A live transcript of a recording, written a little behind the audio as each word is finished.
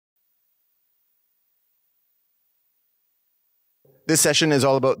This session is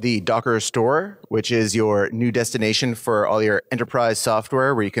all about the Docker store, which is your new destination for all your enterprise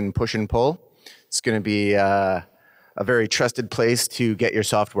software where you can push and pull. It's going to be a very trusted place to get your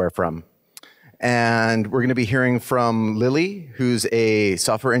software from. And we're going to be hearing from Lily, who's a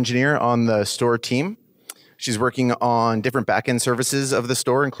software engineer on the store team. She's working on different backend services of the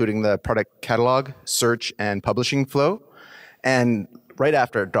store, including the product catalog, search, and publishing flow. And right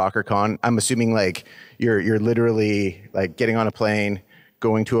after DockerCon, I'm assuming like you're literally like getting on a plane,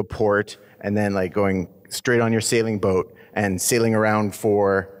 going to a port, and then like going straight on your sailing boat and sailing around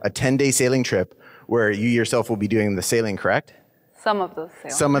for a 10-day sailing trip where you yourself will be doing the sailing, correct? Some of the sailing.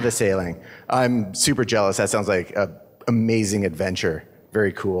 Some of the sailing. I'm super jealous. That sounds like an amazing adventure.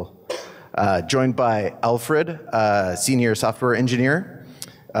 Very cool. Joined by Alfred, senior software engineer,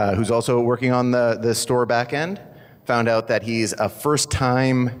 who's also working on the store backend. Found out that he's a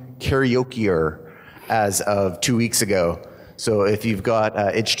first-time karaokeer as of 2 weeks ago. So if you've got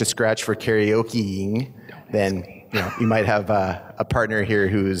itch to scratch for karaokeing, then you might have a partner here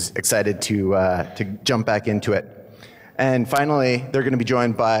who's excited to jump back into it. And finally, they're going to be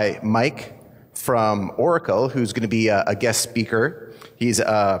joined by Mike from Oracle, who's going to be a guest speaker. He's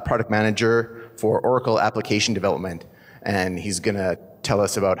a product manager for Oracle application development, and he's going to tell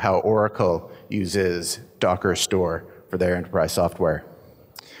us about how Oracle uses Docker Store for their enterprise software.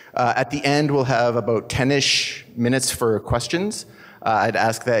 At the end, we'll have about 10-ish minutes for questions. I'd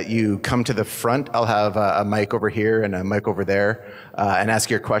ask that you come to the front. I'll have a mic over here and a mic over there, and ask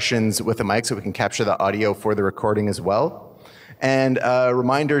your questions with a mic so we can capture the audio for the recording as well. And a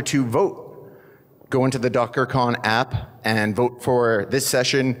reminder to vote. Go into the DockerCon app and vote for this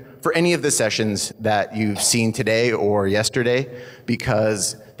session, for any of the sessions that you've seen today or yesterday,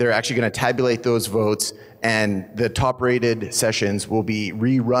 because they're actually going to tabulate those votes, and the top-rated sessions will be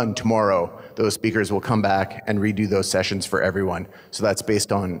rerun tomorrow. Those speakers will come back and redo those sessions for everyone. So that's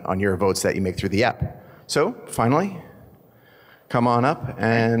based on your votes that you make through the app. So finally, come on up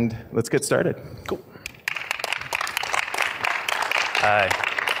and let's get started. Cool.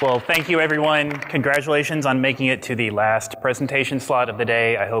 Well, thank you, everyone. Congratulations on making it to the last presentation slot of the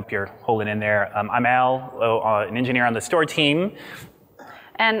day. I hope you're holding in there. I'm Al, an engineer on the store team.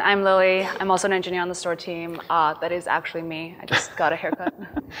 And I'm Lily. I'm also an engineer on the store team. That is actually me. I just got a haircut.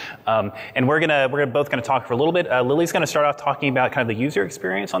 And we're both gonna talk for a little bit. Lily's gonna start off talking about kind of the user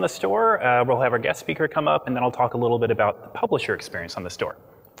experience on the store. We'll have our guest speaker come up, and then I'll talk a little bit about the publisher experience on the store.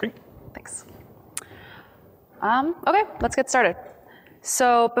 Great. Thanks. Okay, let's get started.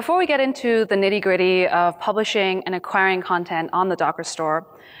 So before we get into the nitty-gritty of publishing and acquiring content on the Docker store,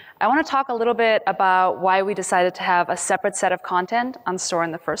 I want to talk a little bit about why we decided to have a separate set of content on store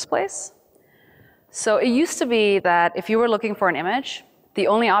in the first place. So it used to be that if you were looking for an image, the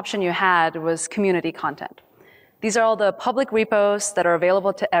only option you had was community content. These are all the public repos that are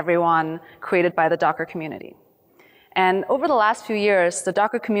available to everyone, created by the Docker community. And over the last few years, the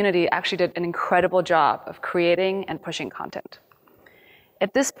Docker community actually did an incredible job of creating and pushing content.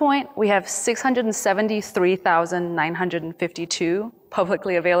 At this point, we have 673,952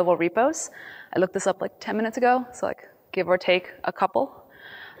 publicly available repos. I looked this up like 10 minutes ago, so like give or take a couple.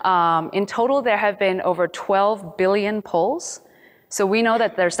 In total, there have been over 12 billion polls. So we know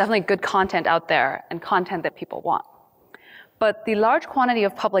that there's definitely good content out there and content that people want. But the large quantity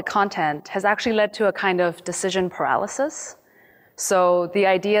of public content has actually led to a kind of decision paralysis. So the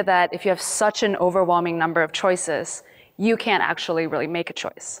idea that if you have such an overwhelming number of choices, you can't actually really make a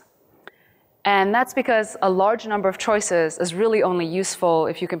choice. And that's because a large number of choices is really only useful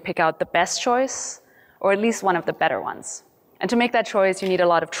if you can pick out the best choice, or at least one of the better ones. And to make that choice, you need a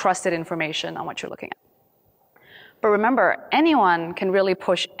lot of trusted information on what you're looking at. But remember, anyone can really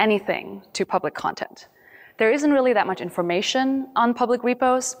push anything to public content. There isn't really that much information on public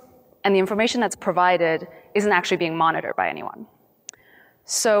repos, and the information that's provided isn't actually being monitored by anyone.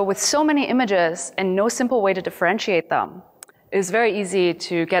 So with so many images and no simple way to differentiate them, it is very easy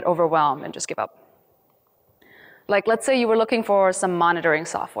to get overwhelmed and just give up. Like, let's say you were looking for some monitoring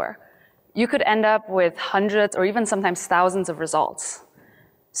software. You could end up with hundreds or even sometimes thousands of results.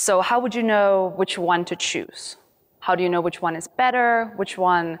 So how would you know which one to choose? How do you know which one is better, which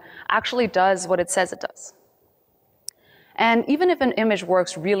one actually does what it says it does? And even if an image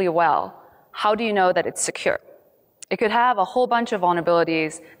works really well, how do you know that it's secure? It could have a whole bunch of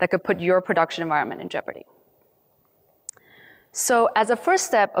vulnerabilities that could put your production environment in jeopardy. So as a first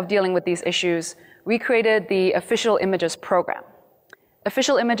step of dealing with these issues, we created the Official Images program.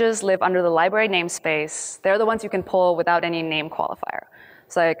 Official images live under the library namespace. They're the ones you can pull without any name qualifier.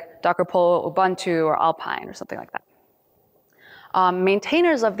 It's like Docker pull Ubuntu or Alpine or something like that.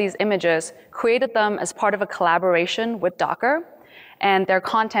 Maintainers of these images created them as part of a collaboration with Docker, and their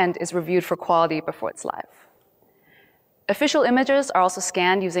content is reviewed for quality before it's live. Official images are also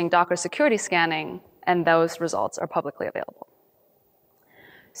scanned using Docker security scanning, and those results are publicly available.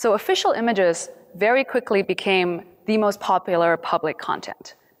 So official images very quickly became the most popular public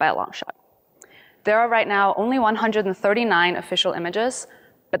content by a long shot. There are right now only 139 official images,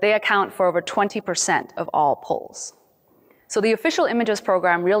 but they account for over 20% of all polls. So the official images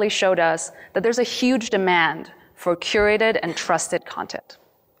program really showed us that there's a huge demand for curated and trusted content.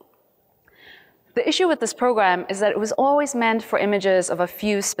 The issue with this program is that it was always meant for images of a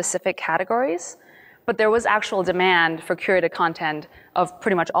few specific categories, but there was actual demand for curated content of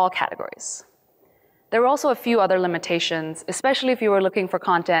pretty much all categories. There were also a few other limitations, especially if you were looking for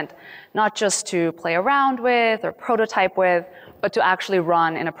content not just to play around with or prototype with, but to actually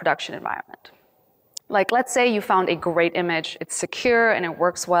run in a production environment. Like, let's say you found a great image, it's secure and it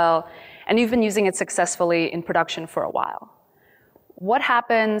works well, and you've been using it successfully in production for a while. What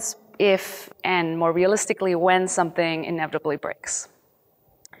happens if, and more realistically, when something inevitably breaks?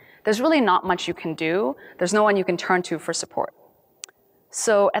 There's really not much you can do. There's no one you can turn to for support.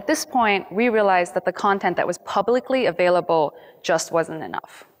 So at this point, we realized that the content that was publicly available just wasn't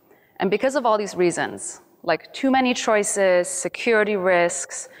enough. And because of all these reasons, like too many choices, security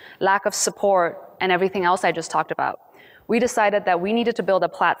risks, lack of support, and everything else I just talked about, we decided that we needed to build a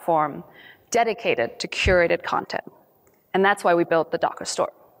platform dedicated to curated content. And that's why we built the Docker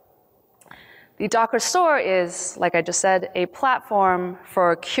Store. The Docker Store is, like I just said, a platform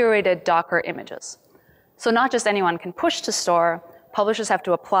for curated Docker images. So not just anyone can push to store, publishers have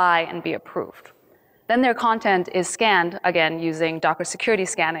to apply and be approved. Then their content is scanned, again, using Docker security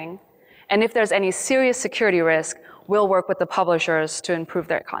scanning. And if there's any serious security risk, we'll work with the publishers to improve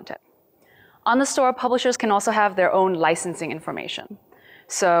their content. On the store, publishers can also have their own licensing information.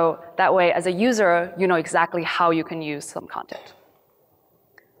 So that way, as a user, you know exactly how you can use some content.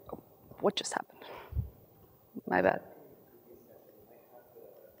 What just happened? My bad.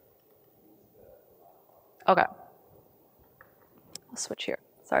 Okay. I'll switch here.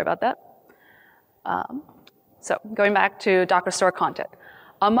 Sorry about that. So going back to Docker Store content.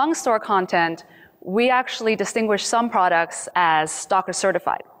 Among store content, we actually distinguish some products as Docker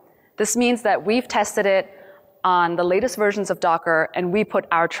certified. This means that we've tested it on the latest versions of Docker, and we put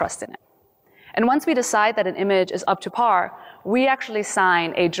our trust in it. And once we decide that an image is up to par, we actually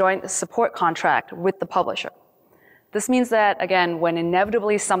sign a joint support contract with the publisher. This means that, again, when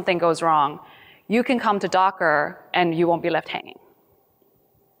inevitably something goes wrong, you can come to Docker and you won't be left hanging.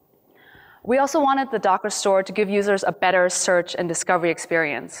 We also wanted the Docker Store to give users a better search and discovery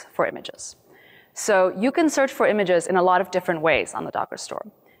experience for images. So you can search for images in a lot of different ways on the Docker Store.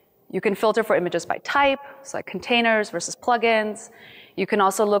 You can filter for images by type, so like containers versus plugins. You can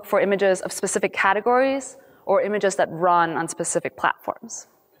also look for images of specific categories or images that run on specific platforms.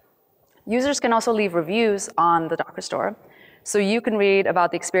 Users can also leave reviews on the Docker Store, so you can read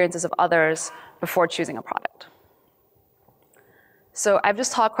about the experiences of others before choosing a product. So I've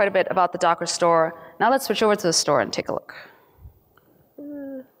just talked quite a bit about the Docker Store. Now let's switch over to the store and take a look.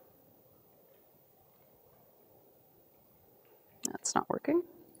 That's not working.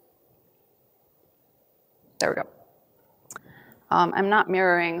 There we go. I'm not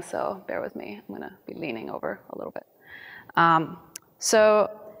mirroring, so bear with me. I'm going to be leaning over a little bit. So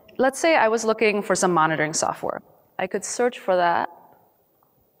let's say I was looking for some monitoring software. I could search for that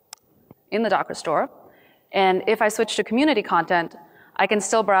in the Docker Store. And if I switch to community content, I can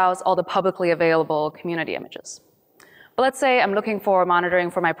still browse all the publicly available community images. But let's say I'm looking for monitoring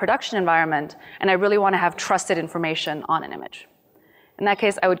for my production environment, and I really want to have trusted information on an image. In that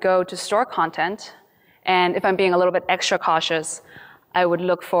case, I would go to store content, and if I'm being a little bit extra cautious, I would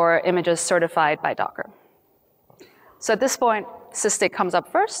look for images certified by Docker. So at this point, Sysdig comes up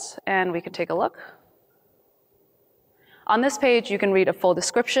first, and we can take a look. On this page, you can read a full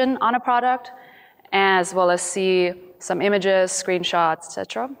description on a product, as well as see some images, screenshots,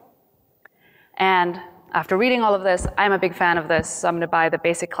 etc. And after reading all of this, I'm a big fan of this, so I'm going to buy the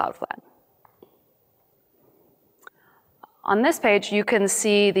basic cloud plan. On this page, you can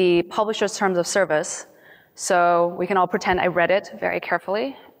see the publisher's terms of service. So we can all pretend I read it very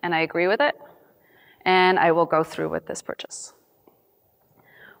carefully, and I agree with it, and I will go through with this purchase.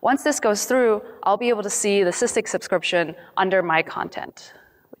 Once this goes through, I'll be able to see the Sysdig subscription under my content,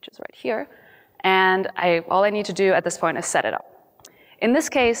 which is right here. And all I need to do at this point is set it up. In this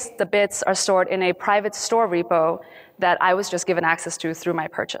case, the bits are stored in a private store repo that I was just given access to through my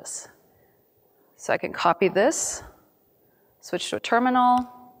purchase. So I can copy this, switch to a terminal,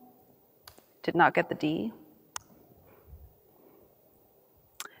 did not get the D.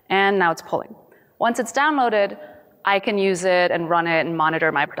 And now it's pulling. Once it's downloaded, I can use it and run it and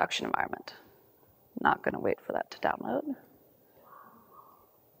monitor my production environment. Not going to wait for that to download.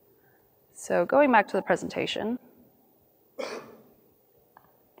 So going back to the presentation.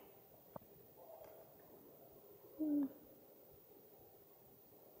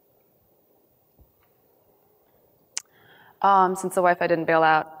 Since the Wi-Fi didn't bail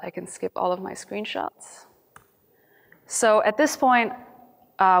out, I can skip all of my screenshots. So at this point,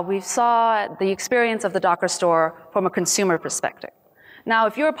 we saw the experience of the Docker store from a consumer perspective. Now,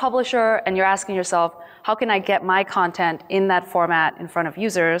 if you're a publisher and you're asking yourself, how can I get my content in that format in front of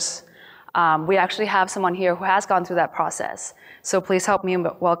users? We actually have someone here who has gone through that process. So please help me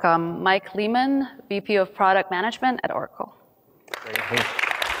welcome Mike Lehman, VP of Product Management at Oracle. Great.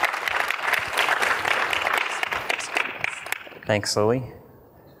 Thanks, Lily.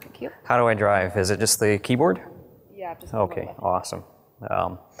 Thank you. How do I drive? Is it just the keyboard? Yeah, just okay, awesome.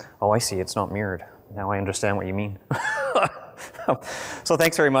 Oh, I see, it's not mirrored. Now I understand what you mean. So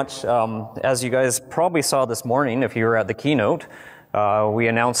thanks very much. As you guys probably saw this morning, if you were at the keynote, we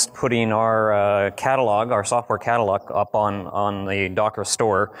announced putting our catalog, our software catalog, up on the Docker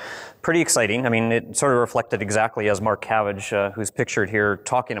store. Pretty exciting. I mean, it sort of reflected exactly as Mark Cabbage, who's pictured here,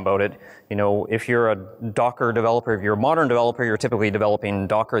 talking about it. You know, if you're a Docker developer, if you're a modern developer, you're typically developing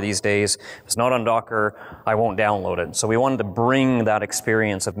Docker these days. If it's not on Docker, I won't download it. So we wanted to bring that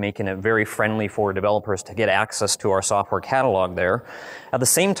experience of making it very friendly for developers to get access to our software catalog there. At the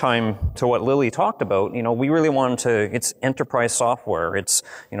same time, to what Lily talked about, you know, we really wanted to, it's enterprise software. It's,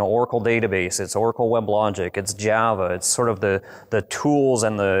 you know, Oracle database, it's Oracle WebLogic, it's Java, it's sort of the tools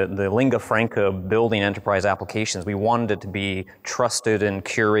and the lingua franca of building enterprise applications. We wanted it to be trusted and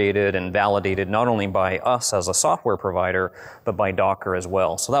curated and validated not only by us as a software provider, but by Docker as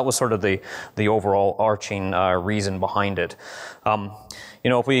well. So that was sort of the overall arching reason behind it. You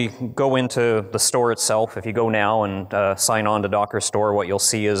know, if we go into the store itself, if you go now and sign on to Docker Store, what you'll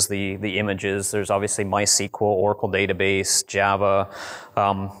see is the images. There's obviously MySQL, Oracle database, Java.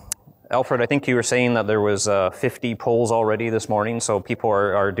 Alfred, I think you were saying that there was 50 polls already this morning, so people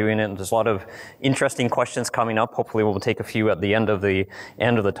are doing it. There's a lot of interesting questions coming up. Hopefully we'll take a few at the end of the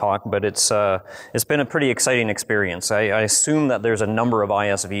talk, but it's been a pretty exciting experience. I assume that there's a number of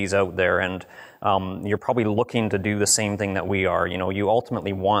ISVs out there, and you're probably looking to do the same thing that we are. You know, you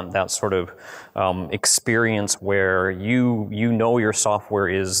ultimately want that sort of experience where you know your software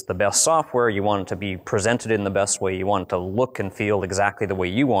is the best software. You want it to be presented in the best way. You want it to look and feel exactly the way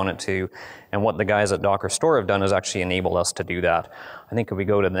you want it to. And what the guys at Docker Store have done is actually enable us to do that. I think if we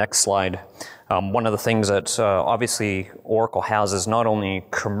go to the next slide, one of the things that obviously Oracle has is not only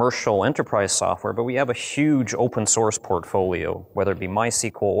commercial enterprise software, but we have a huge open source portfolio, whether it be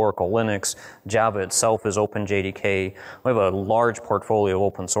MySQL, Oracle Linux, Java itself is OpenJDK. We have a large portfolio of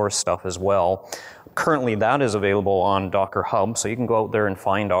open source stuff as well. Currently that is available on Docker Hub, so you can go out there and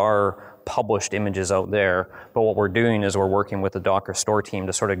find our published images out there. But what we're doing is we're working with the Docker Store team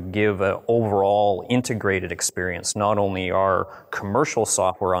to sort of give an overall integrated experience, not only our commercial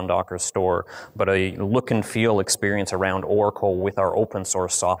software on Docker Store, but a look and feel experience around Oracle with our open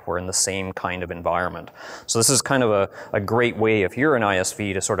source software in the same kind of environment. So this is kind of a great way, if you're an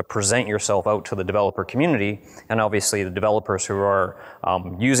ISV, to sort of present yourself out to the developer community, and obviously the developers who are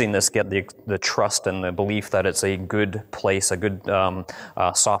using this get the trust and the belief that it's a good place, a good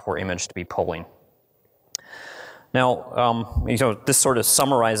software image to be pulling. Now, you know, this sort of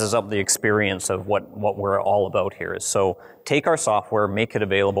summarizes up the experience of what we're all about here. So take our software, make it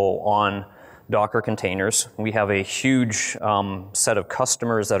available on Docker containers. We have a huge set of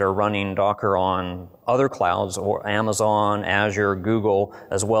customers that are running Docker on other clouds, or Amazon, Azure, Google,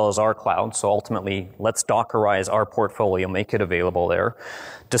 as well as our cloud. So ultimately, let's Dockerize our portfolio, make it available there.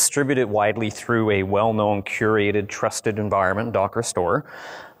 Distribute it widely through a well-known, curated, trusted environment, Docker Store.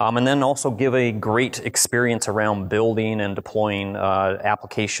 And then also give a great experience around building and deploying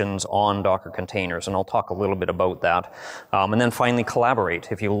applications on Docker containers, and I'll talk a little bit about that. And then finally,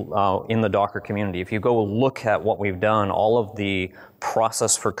 collaborate. If you in the Docker community, if you go look at what we've done, all of the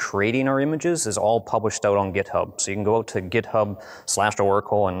process for creating our images is all published out on GitHub. So you can go out to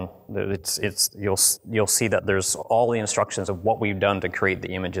GitHub/Oracle, and you'll see that there's all the instructions of what we've done to create the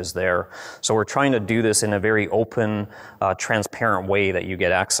images there. So we're trying to do this in a very open, transparent way that you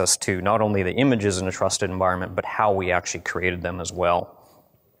get access to not only the images in a trusted environment, but how we actually created them as well.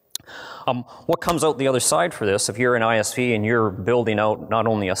 What comes out the other side for this, if you're an ISV and you're building out not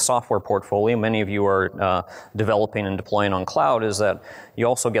only a software portfolio, many of you are developing and deploying on cloud, is that you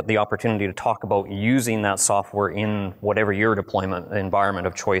also get the opportunity to talk about using that software in whatever your deployment environment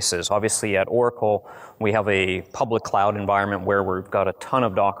of choice is. Obviously at Oracle, we have a public cloud environment where we've got a ton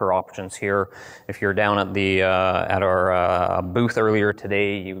of Docker options here. If you're down at the at our booth earlier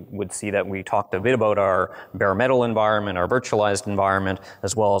today, you would see that we talked a bit about our bare metal environment, our virtualized environment,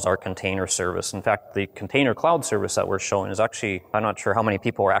 as well as our container service. In fact, the container cloud service that we're showing is actually, I'm not sure how many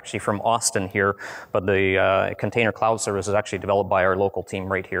people are actually from Austin here, but the container cloud service is actually developed by our local team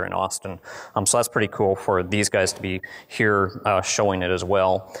right here in Austin. So that's pretty cool for these guys to be here showing it as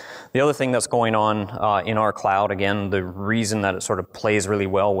well. The other thing that's going on in our cloud, again, the reason that it sort of plays really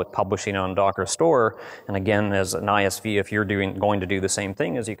well with publishing on Docker Store, and again, as an ISV, if you're going to do the same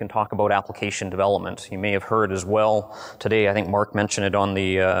thing, is you can talk about application development. You may have heard as well today, I think Mark mentioned it on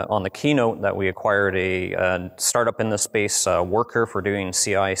the keynote, that we acquired a startup in this space, Worker, for doing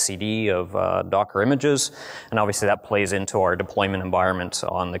CI/CD of Docker images, and obviously that plays into our deployment environment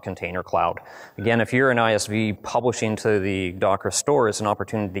on the container cloud. Again, if you're an ISV, publishing to the Docker Store is an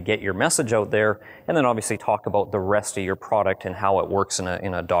opportunity to get your message out there, and then obviously talk about the rest of your product and how it works in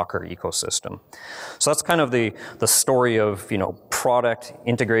a Docker ecosystem. So that's kind of the story of, you know, product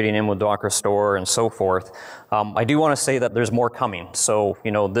integrating in with Docker Store and so forth. I do want to say that there's more coming. So,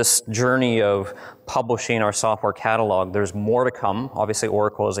 you know, this journey of publishing our software catalog, there's more to come. Obviously,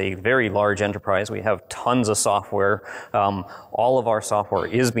 Oracle is a very large enterprise. We have tons of software. All of our software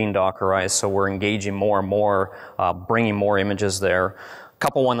is being Dockerized, so we're engaging more and more, bringing more images there.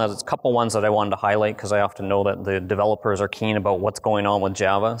 Couple ones that I wanted to highlight, because I often know that the developers are keen about what's going on with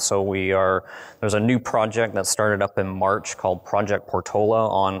Java. So there's a new project that started up in March called Project Portola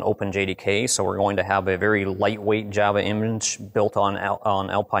on OpenJDK. So we're going to have a very lightweight Java image built on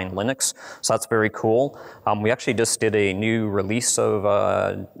Alpine Linux. So that's very cool. We actually just did a new release of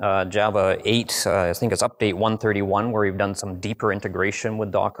Java 8, I think it's update 131, where we've done some deeper integration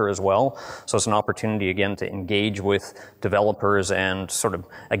with Docker as well. So it's an opportunity again to engage with developers and sort of,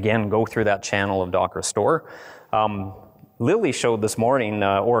 again, go through that channel of Docker Store. Lily showed this morning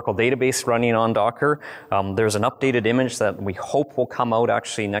Oracle Database running on Docker. There's an updated image that we hope will come out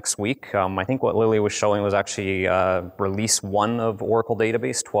actually next week. I think what Lily was showing was actually release 1 of Oracle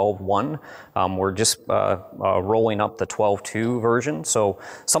Database, 12.1. We're just rolling up the 12.2 version. So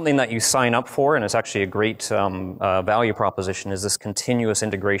something that you sign up for, and it's actually a great value proposition, is this continuous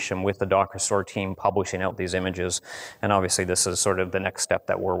integration with the Docker Store team publishing out these images. And obviously this is sort of the next step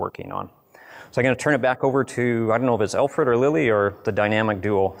that we're working on. So I'm going to turn it back over to, I don't know if it's Alfred or Lily or the dynamic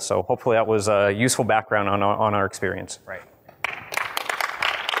duo. So hopefully that was a useful background on our experience. Right.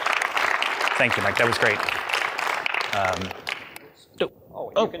 Thank you, Mike. That was great.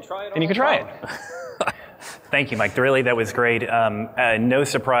 You can try it. And you can try it. Thank you, Mike. Really, that was great. No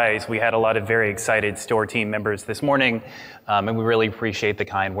surprise, we had a lot of very excited store team members this morning, and we really appreciate the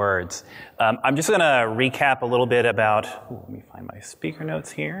kind words. I'm just going to recap a little bit about, let me find my speaker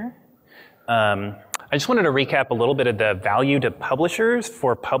notes here. I just wanted to recap a little bit of the value to publishers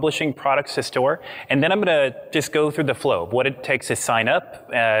for publishing products to store, and then I'm going to just go through the flow of what it takes to sign up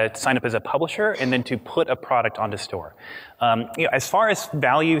as a publisher, and then to put a product onto store. As far as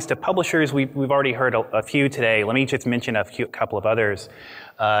values to publishers, we've already heard a few today. Let me just mention a couple of others.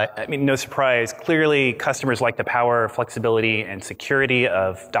 I mean, no surprise, clearly customers like the power, flexibility, and security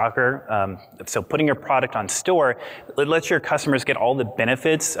of Docker. So putting your product on store, it lets your customers get all the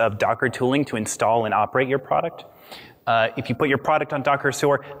benefits of Docker tooling to install and operate your product. If you put your product on Docker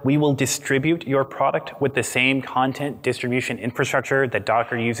Store, we will distribute your product with the same content distribution infrastructure that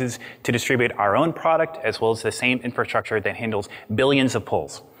Docker uses to distribute our own product, as well as the same infrastructure that handles billions of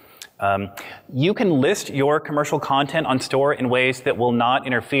pulls. You can list your commercial content on Store in ways that will not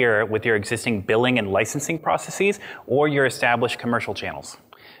interfere with your existing billing and licensing processes or your established commercial channels.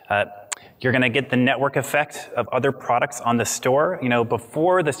 You're going to get the network effect of other products on the store. You know,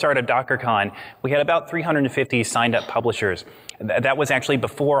 before the start of DockerCon, we had about 350 signed up publishers. That was actually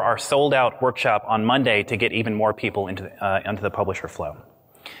before our sold out workshop on Monday to get even more people into the publisher flow.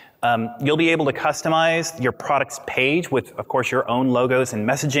 You'll be able to customize your product's page with, of course, your own logos and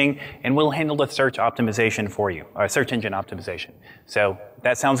messaging, and we'll handle the search optimization for you, or search engine optimization. So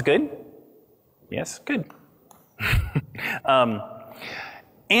that sounds good? Yes, good.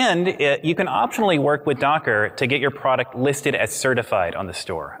 And you can optionally work with Docker to get your product listed as certified on the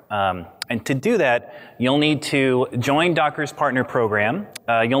store. And to do that, you'll need to join Docker's partner program.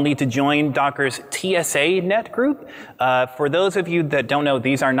 You'll need to join Docker's TSA net group. For those of you that don't know,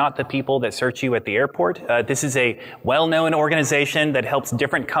 these are not the people that search you at the airport. This is a well-known organization that helps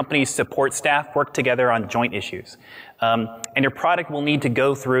different companies support staff work together on joint issues. And your product will need to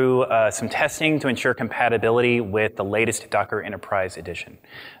go through some testing to ensure compatibility with the latest Docker Enterprise Edition.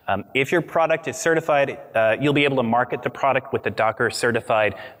 If your product is certified, you'll be able to market the product with the Docker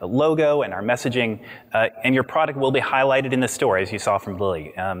certified logo and our messaging, and your product will be highlighted in the store, as you saw from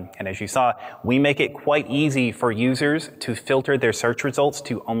Lily. And as you saw, we make it quite easy for users to filter their search results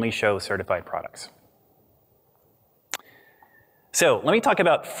to only show certified products. So let me talk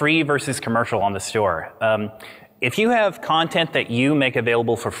about free versus commercial on the store. If you have content that you make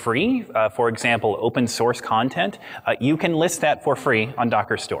available for free, for example, open source content, you can list that for free on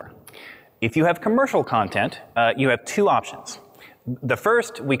Docker Store. If you have commercial content, you have two options. The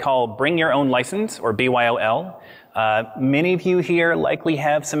first we call Bring Your Own License, or BYOL. Many of you here likely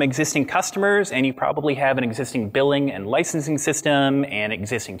have some existing customers, and you probably have an existing billing and licensing system and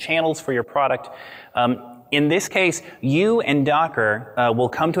existing channels for your product. In this case, you and Docker will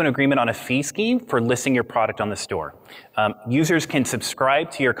come to an agreement on a fee scheme for listing your product on the store. Users can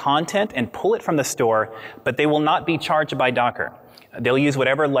subscribe to your content and pull it from the store, but they will not be charged by Docker. They'll use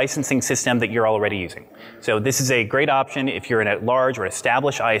whatever licensing system that you're already using. So this is a great option if you're in a large or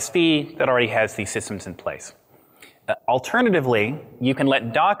established ISV that already has these systems in place. Alternatively, you can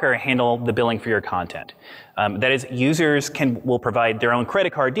let Docker handle the billing for your content. That is, users will provide their own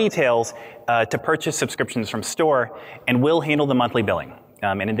credit card details to purchase subscriptions from store, and will handle the monthly billing.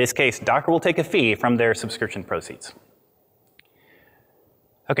 And in this case, Docker will take a fee from their subscription proceeds.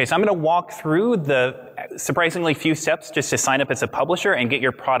 Okay, so I'm going to walk through the surprisingly few steps just to sign up as a publisher and get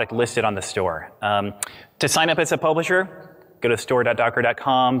your product listed on the store. To sign up as a publisher, go to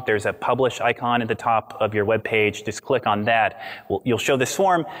store.docker.com. There's a publish icon at the top of your web page. Just click on that. You'll show this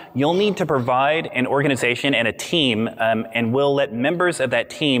form. You'll need to provide an organization and a team, and we'll let members of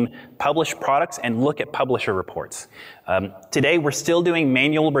that team publish products and look at publisher reports. Today, we're still doing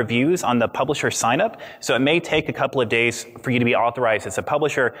manual reviews on the publisher sign-up, so it may take a couple of days for you to be authorized as a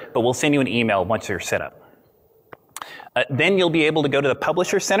publisher, but we'll send you an email once you're set up. Then you'll be able to go to the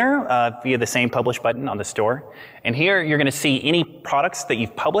Publisher Center via the same Publish button on the store. And here you're going to see any products that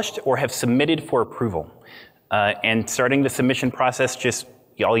you've published or have submitted for approval. And starting the submission process,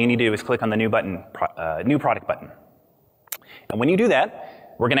 all you need to do is click on the new button, New Product button. And when you do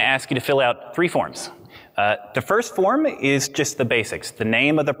that, we're going to ask you to fill out 3 forms. The first form is just the basics, the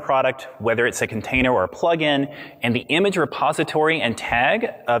name of the product, whether it's a container or a plugin, and the image repository and tag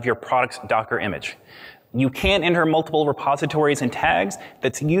of your product's Docker image. You can enter multiple repositories and tags.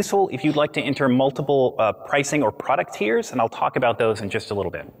 That's useful if you'd like to enter multiple pricing or product tiers, and I'll talk about those in just a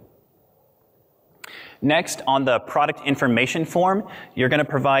little bit. Next, on the product information form, you're going to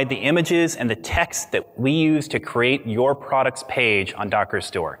provide the images and the text that we use to create your product's page on Docker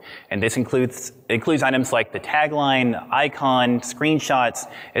Store. And this includes items like the tagline, icon,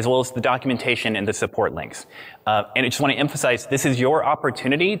 screenshots, as well as the documentation and the support links. And I just want to emphasize, this is your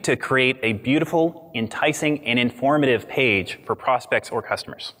opportunity to create a beautiful, enticing, and informative page for prospects or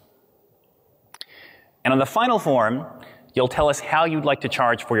customers. And on the final form, you'll tell us how you'd like to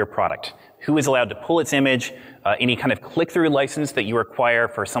charge for your product. Who is allowed to pull its image, any kind of click-through license that you require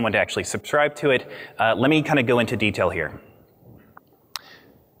for someone to actually subscribe to it. Let me kind of go into detail here.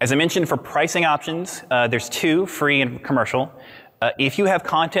 As I mentioned, for pricing options, there's 2, free and commercial. If you have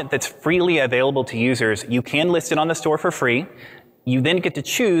content that's freely available to users, you can list it on the store for free. You then get to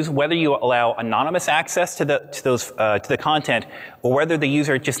choose whether you allow anonymous access to the content, or whether the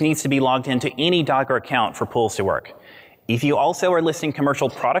user just needs to be logged into any Docker account for pulls to work. If you also are listing commercial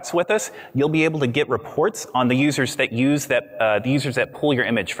products with us, you'll be able to get reports on the users that pull your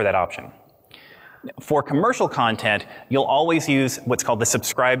image for that option. For commercial content, you'll always use what's called the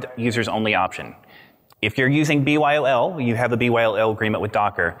subscribed users only option. If you're using BYOL, you have a BYOL agreement with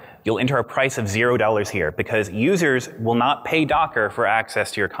Docker, you'll enter a price of $0 here because users will not pay Docker for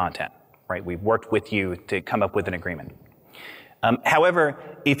access to your content, right? We've worked with you to come up with an agreement. However,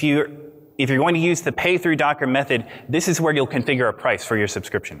 if you're going to use the pay through Docker method, this is where you'll configure a price for your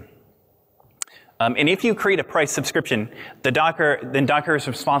subscription. And if you create a price subscription, then Docker is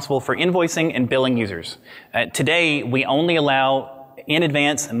responsible for invoicing and billing users. Today, we only allow in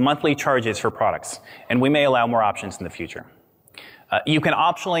advance monthly charges for products, and we may allow more options in the future. You can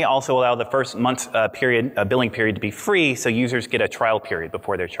optionally also allow the first month's billing period to be free, so users get a trial period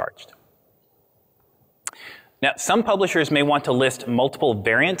before they're charged. Now, some publishers may want to list multiple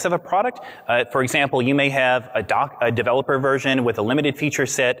variants of a product. For example, you may have a developer version with a limited feature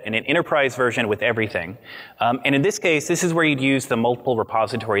set and an enterprise version with everything. And in this case, this is where you'd use the multiple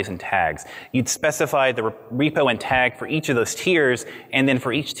repositories and tags. You'd specify the repo and tag for each of those tiers, and then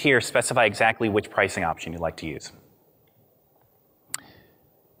for each tier, specify exactly which pricing option you'd like to use.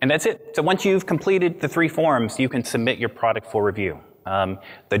 And that's it. So once you've completed the 3 forms, you can submit your product for review.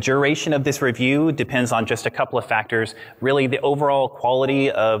 The duration of this review depends on just a couple of factors. Really, the overall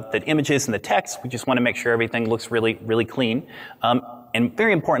quality of the images and the text. We just want to make sure everything looks really, really clean. And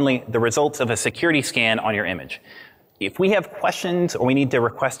very importantly, the results of a security scan on your image. If we have questions or we need to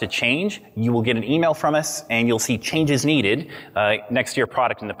request a change, you will get an email from us and you'll see changes needed next to your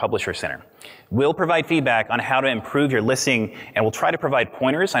product in the Publisher Center. We'll provide feedback on how to improve your listing, and we'll try to provide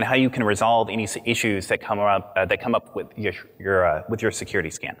pointers on how you can resolve any issues that come up with your security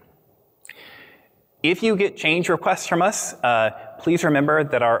scan. If you get change requests from us, please remember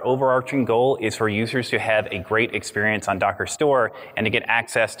that our overarching goal is for users to have a great experience on Docker Store and to get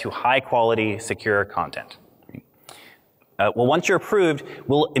access to high-quality, secure content. Well, once you're approved,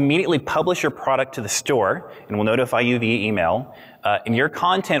 we'll immediately publish your product to the store, and we'll notify you via email. And your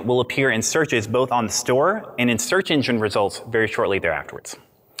content will appear in searches both on the store and in search engine results very shortly thereafterwards.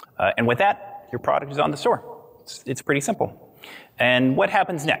 And with that, your product is on the store. It's pretty simple. And what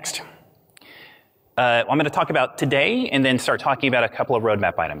happens next? I'm going to talk about today and then start talking about a couple of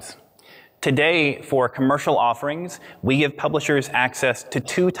roadmap items. Today, for commercial offerings, we give publishers access to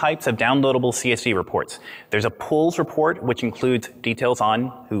 2 types of downloadable CSV reports. There's a pulls report, which includes details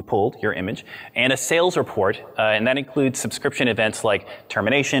on who pulled your image, and a sales report, and that includes subscription events like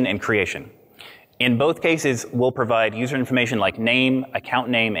termination and creation. In both cases, we'll provide user information like name, account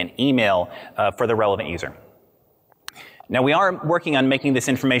name, and email for the relevant user. Now, we are working on making this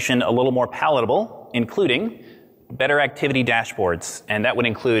information a little more palatable, including better activity dashboards, and that would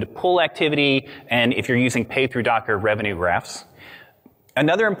include pull activity and, if you're using pay through Docker, revenue graphs.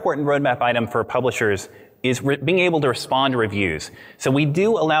 Another important roadmap item for publishers is being able to respond to reviews. So we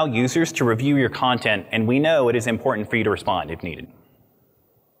do allow users to review your content, and we know it is important for you to respond if needed.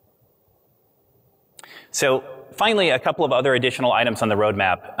 So finally, a couple of other additional items on the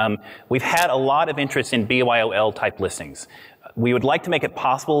roadmap. We've had a lot of interest in BYOL type listings. We would like to make it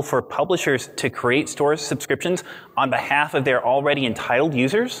possible for publishers to create store subscriptions on behalf of their already entitled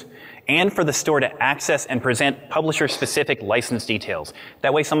users, and for the store to access and present publisher-specific license details.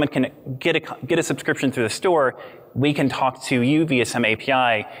 That way someone can get a subscription through the store, we can talk to you via some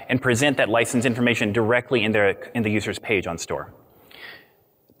API and present that license information directly in the user's page on store.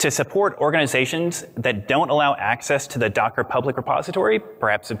 To support organizations that don't allow access to the Docker public repository,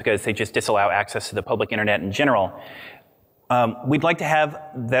 perhaps because they just disallow access to the public internet in general, we'd like to have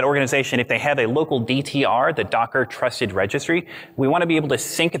that organization, if they have a local DTR, the Docker Trusted Registry, we want to be able to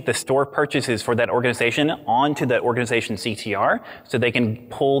sync the store purchases for that organization onto the organization's CTR so they can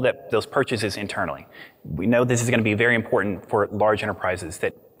pull those purchases internally. We know this is going to be very important for large enterprises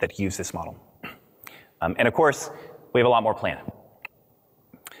that use this model. And of course, we have a lot more planned.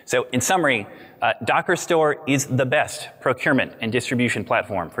 So in summary, Docker Store is the best procurement and distribution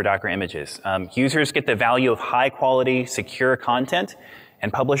platform for Docker images. Users get the value of high quality, secure content,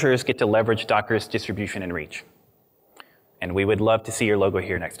 and publishers get to leverage Docker's distribution and reach. And we would love to see your logo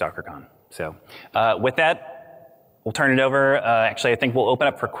here next DockerCon. So with that, we'll turn it over. Actually, I think we'll open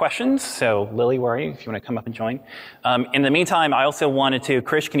up for questions. So Lily, where are you? If you want to come up and join. In the meantime, I also wanted to,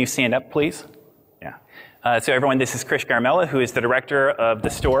 Krish, can you stand up, please? So everyone, this is Krish Garmella, who is the director of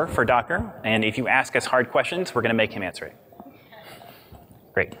the store for Docker. And if you ask us hard questions, we're going to make him answer it.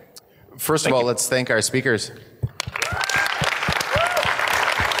 Great. First of all, let's thank our speakers.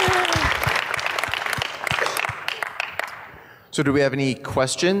 So do we have any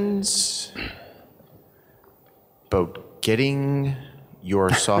questions about getting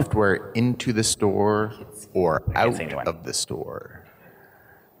your software into the store or out of the store?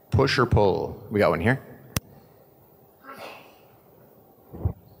 Push or pull? We got one here.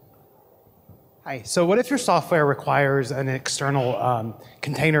 Hi. So what if your software requires an external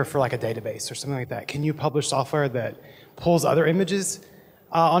container for like a database or something like that? Can you publish software that pulls other images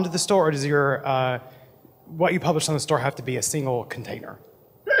onto the store, or does your what you publish on the store have to be a single container?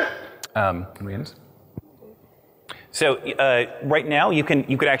 Can we end this? So right now, you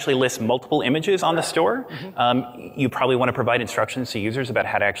could actually list multiple images on the store. You probably want to provide instructions to users about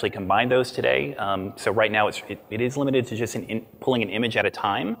how to actually combine those today. So right now, it is limited to just pulling an image at a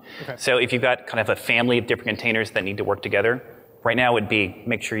time. Okay. So if you've got kind of a family of different containers that need to work together, right now would be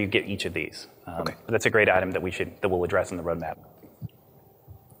make sure you get each of these. Okay. But that's a great item that we'll address in the roadmap.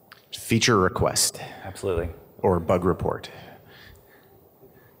 Feature request. Absolutely. or bug report.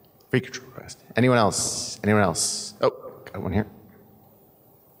 Feature request. Anyone else? Anyone else? Oh, got one here.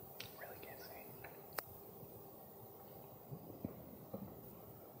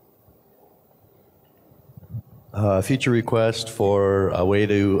 Feature request for a way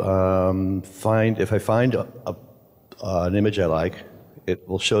to find, if I find an image I like, it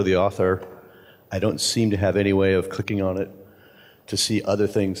will show the author. I don't seem to have any way of clicking on it to see other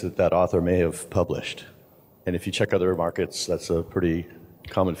things that that author may have published. And if you check other markets, that's a pretty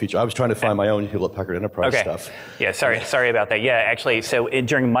common feature. I was trying to find my own Hewlett-Packard Enterprise stuff. Yeah, sorry about that. Yeah, actually, so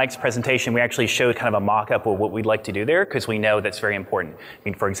during Mike's presentation, we actually showed kind of a mock-up of what we'd like to do there, because we know that's very important. I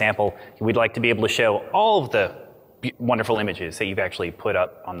mean, for example, we'd like to be able to show all of the wonderful images that you've actually put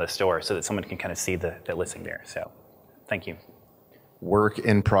up on the store so that someone can kind of see the listing there. So, thank you. Work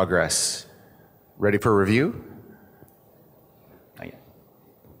in progress. Ready for review? Not yet.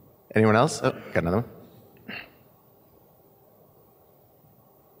 Anyone else? Oh, got another one.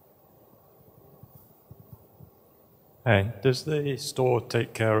 Hey, does the store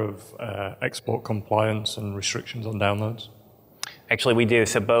take care of export compliance and restrictions on downloads? Actually, we do.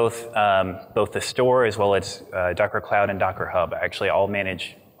 So both the store as well as Docker Cloud and Docker Hub actually all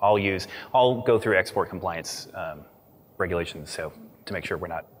go through export compliance regulations. So to make sure we're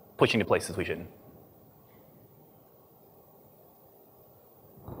not pushing to places we shouldn't.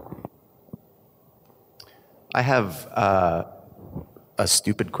 I have a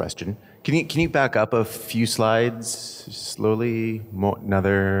stupid question. Can you back up a few slides slowly?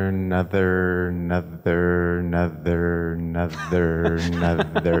 Another.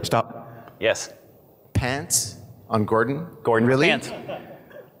 Stop. Yes. Pants on Gordon? Gordon, really? Pants.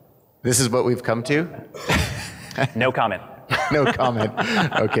 This is what we've come to? No comment. No comment.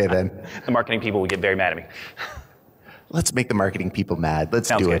 Okay, then. The marketing people would get very mad at me. Let's make the marketing people mad. Let's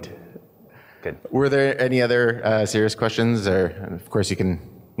Sounds do good. it. Good. Were there any other serious questions? Or, of course, you can,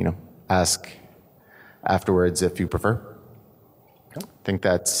 ask afterwards if you prefer. I think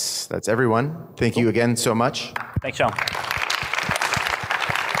that's everyone. Thank you again so much. Thanks, Sean.